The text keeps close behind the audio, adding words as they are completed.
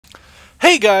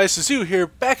Hey guys, Tizzou here,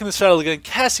 back in the saddle again,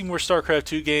 casting more StarCraft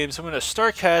 2 games. I'm going to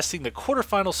start casting the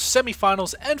quarterfinals,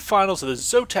 semifinals, and finals of the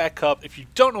Zotac Cup. If you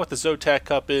don't know what the Zotac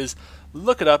Cup is,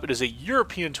 look it up. It is a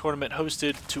European tournament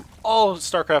hosted to all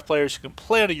StarCraft players who can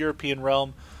play on a European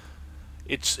realm.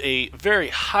 It's a very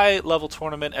high-level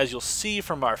tournament, as you'll see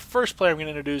from our first player I'm going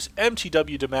to introduce,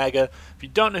 mTwDIMAGA. If you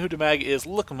don't know who Dimaga is,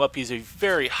 look him up. He's a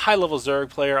very high-level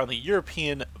Zerg player on the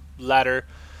European ladder.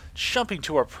 Jumping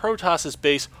to our Protoss'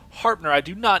 base, Harpner. I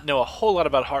do not know a whole lot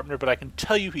about Harpner, but I can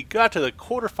tell you he got to the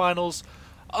quarterfinals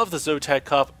of the Zotac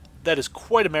Cup. That is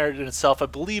quite a merit in itself. I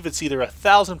believe it's either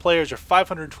 1,000 players or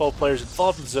 512 players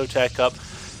involved in the Zotac Cup.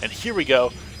 And here we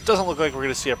go. Doesn't look like we're going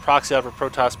to see a proxy out of a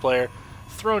Protoss player.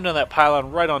 Throwing down that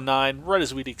pylon right on 9, right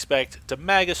as we'd expect.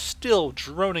 Dimaga still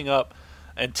droning up.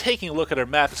 And taking a look at our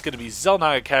map, it's going to be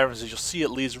Xel'Naga Caverns. As you'll see, it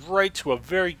leads right to a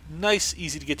very nice,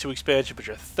 easy-to-get-to expansion, but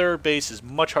your third base is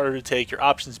much harder to take. Your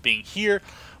options being here,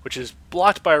 which is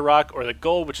blocked by a rock, or the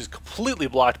goal, which is completely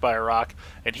blocked by a rock.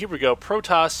 And here we go,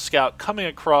 Protoss Scout coming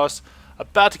across,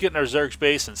 about to get in our Zerg's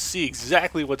base and see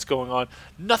exactly what's going on.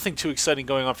 Nothing too exciting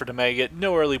going on for Dimaga,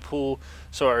 no early pool,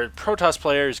 so our Protoss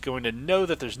player is going to know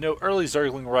that there's no early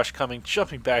Zergling rush coming,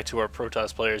 jumping back to our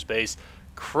Protoss player's base,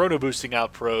 chrono boosting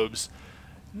out probes.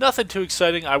 Nothing too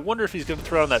exciting. I wonder if he's going to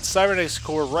throw on that Cybernetics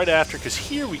core right after, because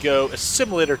here we go,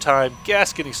 assimilator time,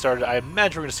 gas getting started. I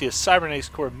imagine we're going to see a Cybernetics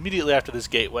core immediately after this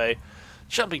gateway.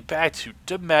 Jumping back to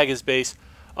Dimaga's base.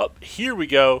 Up, here we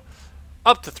go.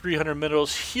 Up to 300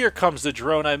 minerals. Here comes the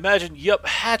drone. I imagine, yep,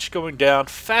 hatch going down.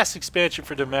 Fast expansion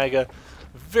for Dimaga.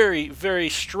 Very, very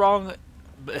strong,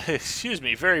 excuse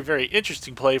me, very, very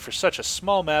interesting play for such a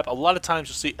small map. A lot of times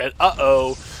you'll see an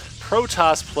uh-oh.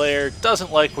 Protoss player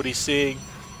doesn't like what he's seeing.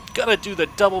 Gonna do the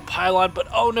double pylon, but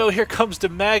oh no, here comes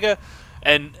Dimaga,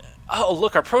 and oh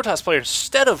look, our Protoss player,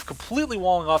 instead of completely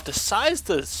walling off, decides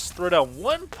to throw down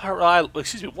one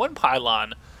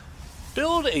pylon,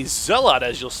 build a Zealot,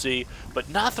 as you'll see, but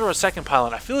not throw a second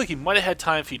pylon. I feel like he might have had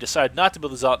time if he decided not to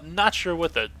build a Zealot. Not sure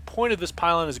what the point of this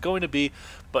pylon is going to be,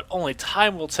 but only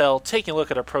time will tell. Taking a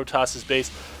look at our Protoss'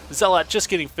 base, Zealot just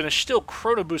getting finished, still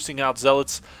chrono boosting out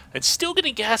Zealots, and still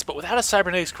getting gas, but without a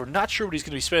Cybernetics core. Not sure what he's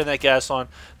going to be spending that gas on.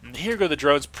 And here go the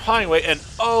drones, prying away, and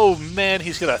oh man,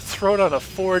 he's going to throw it on a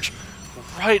Forge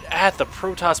right at the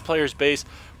Protoss player's base.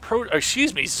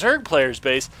 Zerg player's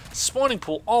base. Spawning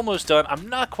pool almost done. I'm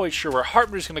not quite sure where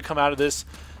Harpner's going to come out of this.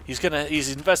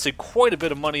 He's invested quite a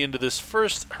bit of money into this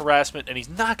first harassment, and he's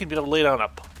not going to be able to lay down a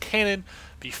cannon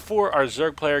before our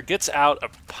Zerg player gets out. Our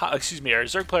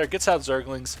Zerg player gets out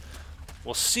Zerglings.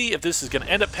 We'll see if this is going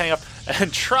to end up paying up,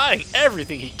 and trying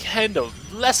everything he can to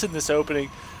lessen this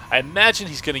opening. I imagine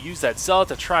he's going to use that Zealot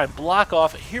to try and block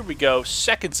off. Here we go,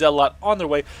 second Zealot on their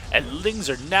way, and Lings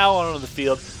are now on the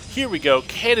field. Here we go,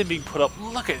 cannon being put up.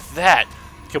 Look at that.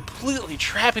 Completely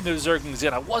trapping those Zerglings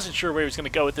in. I wasn't sure where he was going to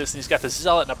go with this, and he's got the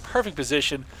Zealot in a perfect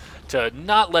position to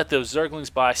not let those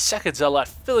Zerglings by. Second Zealot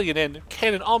filling it in.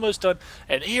 Cannon almost done.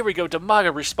 And here we go,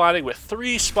 Dimaga responding with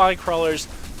 3 Spine Crawlers.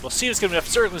 We'll see if it's going to be enough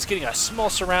Zerglings getting a small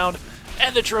surround.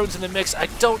 And the drones in the mix. I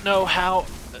don't know how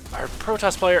our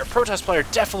Protoss player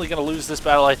definitely going to lose this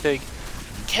battle, I think.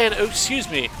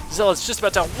 Zealot's just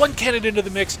about down. One cannon into the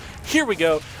mix. Here we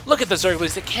go. Look at the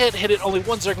Zerglings. They can't hit it. Only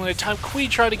one Zergling at a time. Queen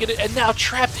trying to get it, and now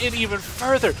trapped in even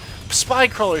further. Spine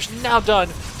Crawlers now done.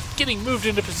 Getting moved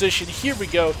into position. Here we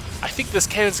go. I think this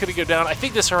cannon's going to go down. I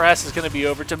think this harass is going to be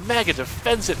over. Dimaga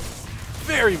defends it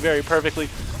very, very perfectly.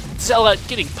 Zealot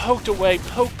getting poked away.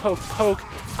 Poke, poke, poke.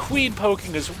 Queen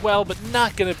poking as well, but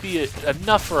not going to be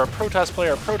enough for our Protoss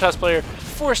player. Our Protoss player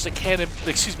forced to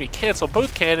cancel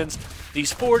both cannons.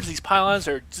 These forges, these pylons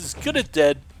are as good as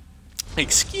dead.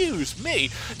 Excuse me.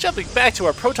 Jumping back to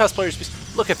our Protoss player's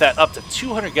piece. Look at that, up to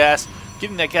 200 gas.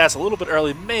 Getting that gas a little bit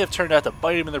early may have turned out to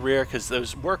bite him in the rear, because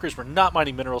those workers were not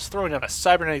mining minerals. Throwing down a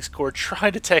Cybernetics core,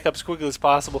 trying to take up as quickly as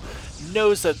possible.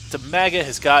 Knows that Dimaga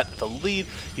has got the lead.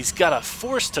 He's got a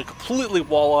force to completely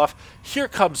wall off. Here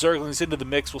comes Zerglings into the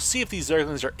mix. We'll see if these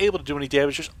Zerglings are able to do any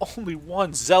damage. There's only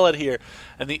one Zealot here,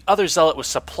 and the other Zealot was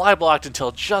supply blocked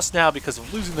until just now because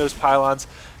of losing those pylons.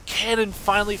 Cannon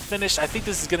finally finished. I think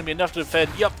this is going to be enough to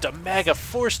defend. Yup, Dimaga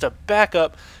forced to back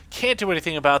up. Can't do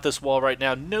anything about this wall right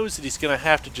now. Knows that he's going to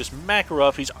have to just macro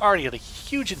up. He's already got a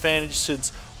huge advantage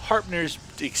since Harpner's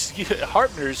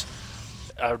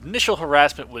initial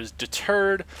harassment was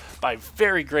deterred by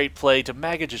very great play.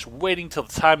 Dimaga just waiting till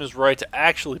the time is right to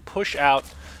actually push out.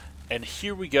 And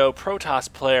here we go,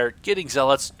 Protoss player getting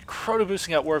Zealots, chrono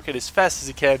boosting out Warpkit as fast as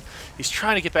he can. He's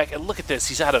trying to get back, and look at this.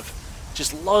 He's out of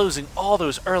just losing all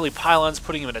those early pylons,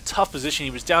 putting him in a tough position.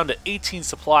 He was down to 18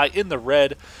 supply in the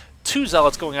red. Two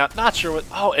Zealots going out, not sure what...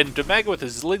 Oh, and mTwDIMAGA with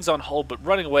his Lings on hold, but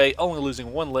running away, only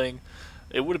losing one Ling.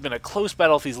 It would have been a close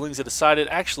battle if these Lings had decided.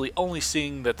 Actually, only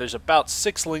seeing that there's about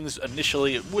 6 Lings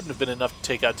initially, it wouldn't have been enough to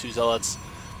take out 2 Zealots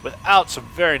without some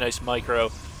very nice micro.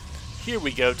 Here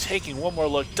we go, taking one more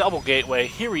look, double gateway.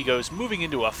 Here he goes, moving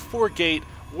into a 4-gate,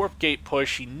 warp gate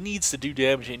push. He needs to do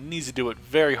damage, he needs to do it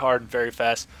very hard and very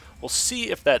fast. We'll see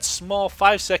if that small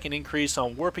 5-second increase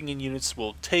on warping in units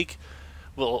will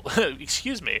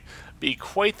excuse me, be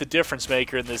quite the difference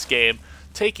maker in this game.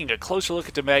 Taking a closer look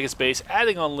at mTwDIMAGA's base,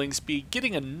 adding on Ling speed,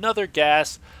 getting another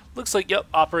gas. Looks like, yep,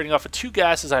 operating off of 2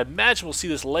 gases. I imagine we'll see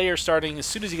this layer starting as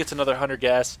soon as he gets another 100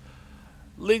 gas.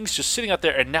 Ling's just sitting out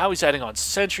there, and now he's adding on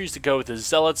sentries to go with his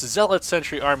Zealots. Zealot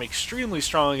sentry army extremely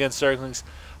strong against Zerglings.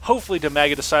 Hopefully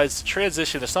mTwDIMAGA decides to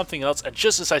transition to something else, and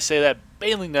just as I say that,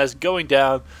 Baneling Nest going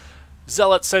down.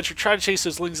 Zealot sentry trying to chase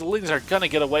those Lings. The Lings are going to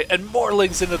get away, and more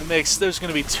Lings into the mix. There's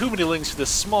going to be too many Lings for this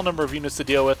small number of units to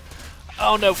deal with.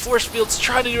 Oh no, Force Field's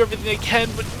trying to do everything they can,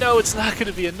 but no, it's not going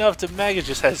to be enough. mTwDIMAGA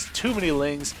just has too many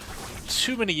Lings,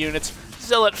 too many units.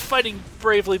 Zealot fighting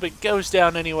bravely, but goes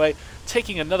down anyway.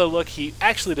 Taking another look, he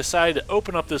actually decided to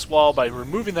open up this wall by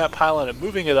removing that pylon and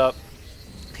moving it up.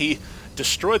 He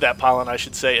destroyed that pylon, I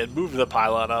should say, and moved the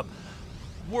pylon up.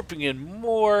 Warping in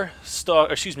more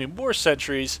more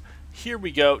sentries. Here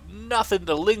we go. Nothing.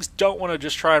 The Lings don't want to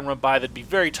just try and run by. That'd be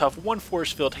very tough. One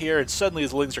force field here, and suddenly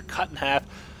his Lings are cut in half.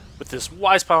 With this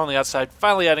wise pile on the outside,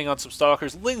 finally adding on some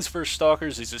Stalkers. Lings versus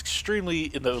Stalkers is extremely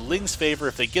in the Lings' favor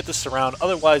if they get this surround.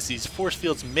 Otherwise, these force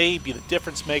fields may be the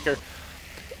difference maker.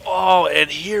 Oh, and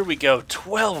here we go.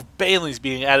 12 Banelings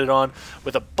being added on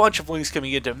with a bunch of Lings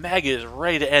coming in. mTwDIMAGA is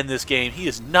ready to end this game. He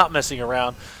is not messing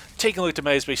around. Taking a look at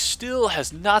mTwDIMAGA's base, still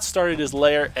has not started his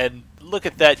lair, and look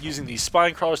at that, using these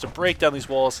spine crawlers to break down these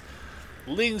walls.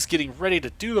 Lings getting ready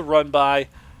to do the run by.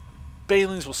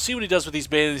 Banelings, we'll see what he does with these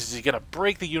Banelings. Is he going to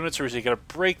break the units or is he going to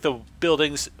break the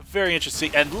buildings? Very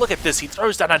interesting. And look at this, he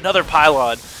throws down another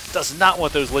pylon. Does not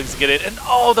want those Lings to get in. And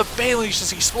oh, the Banelings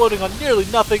just exploding on nearly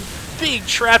nothing. Being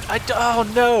trapped.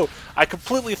 Oh no! I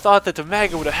completely thought that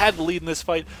mTwDIMAGA would have had the lead in this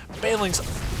fight. Banelings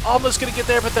almost going to get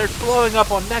there, but they're blowing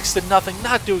up on next to nothing,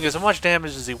 not doing as much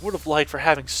damage as he would have liked for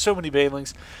having so many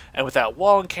Banelings. And with that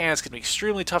wall and cannon, it's going to be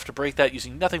extremely tough to break that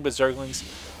using nothing but Zerglings.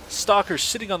 Stalker's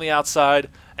sitting on the outside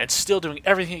and still doing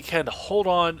everything he can to hold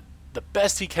on the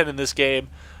best he can in this game.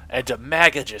 And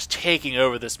mTwDIMAGA just taking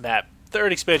over this map.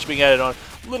 Third expansion being added on.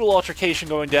 Little altercation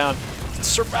going down.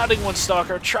 Surrounding one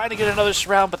Stalker, trying to get another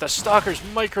surround, but the Stalker's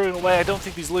microing away. I don't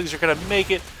think these Lings are going to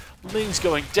make it. Lings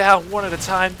going down one at a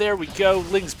time. There we go.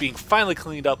 Lings being finally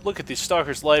cleaned up. Look at these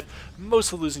Stalker's life.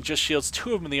 Mostly losing just shields.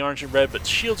 2 of them in the orange and red, but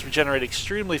shields regenerate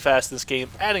extremely fast in this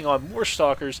game. Adding on more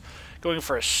Stalkers. Going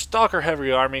for a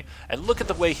Stalker-heavy army. And look at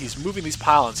the way he's moving these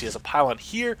pylons. He has a pylon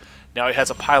here. Now he has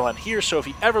a pylon here, so if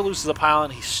he ever loses a pylon,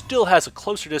 he still has a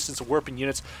closer distance of warping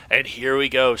units. And here we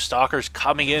go. Stalkers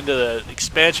coming into the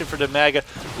expansion for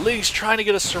mTwDIMAGA. Lings trying to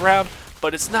get a surround,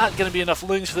 but it's not going to be enough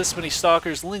Lings for this many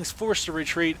Stalkers. Lings forced to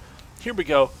retreat. Here we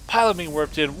go. Pylon being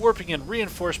warped in, warping in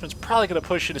reinforcements. Probably going to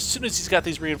push in as soon as he's got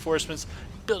these reinforcements.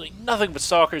 Building nothing but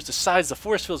Stalkers. Decides the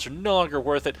force fields are no longer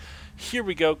worth it. Here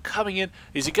we go. Coming in.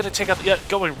 Is he going to take out the... Yeah,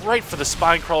 going right for the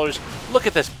spine crawlers. Look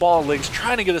at this ball of Lings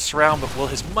trying to get a surround, but will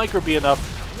his micro be enough?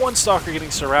 One Stalker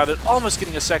getting surrounded. Almost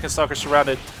getting a second Stalker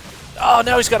surrounded. Oh,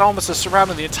 now he's got almost a surround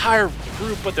in the entire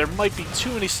group, but there might be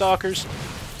too many Stalkers.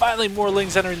 Finally, more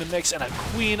Lings entering the mix, and a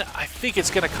Queen. I think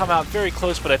it's going to come out very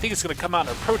close, but I think it's going to come out in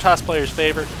our Protoss player's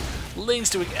favor.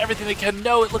 Lings doing everything they can.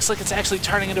 No, it looks like it's actually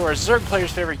turning into our Zerg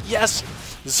player's favor. Yes,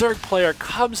 Zerg player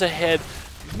comes ahead.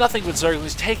 Nothing but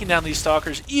Zerglings taking down these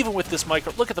Stalkers, even with this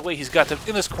micro. Look at the way he's got them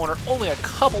in this corner. Only a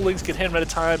couple Lings can hit him at a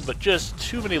time, but just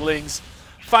too many Lings.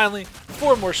 Finally,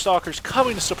 4 more Stalkers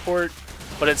coming to support,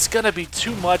 but it's going to be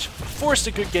too much. Forced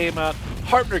a good game out.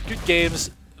 Harpner, good games.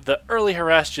 The early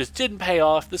harass just didn't pay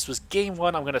off. This was Game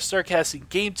 1. I'm going to start casting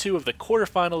Game 2 of the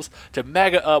quarterfinals.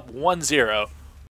 mTwDIMAGA up 1-0.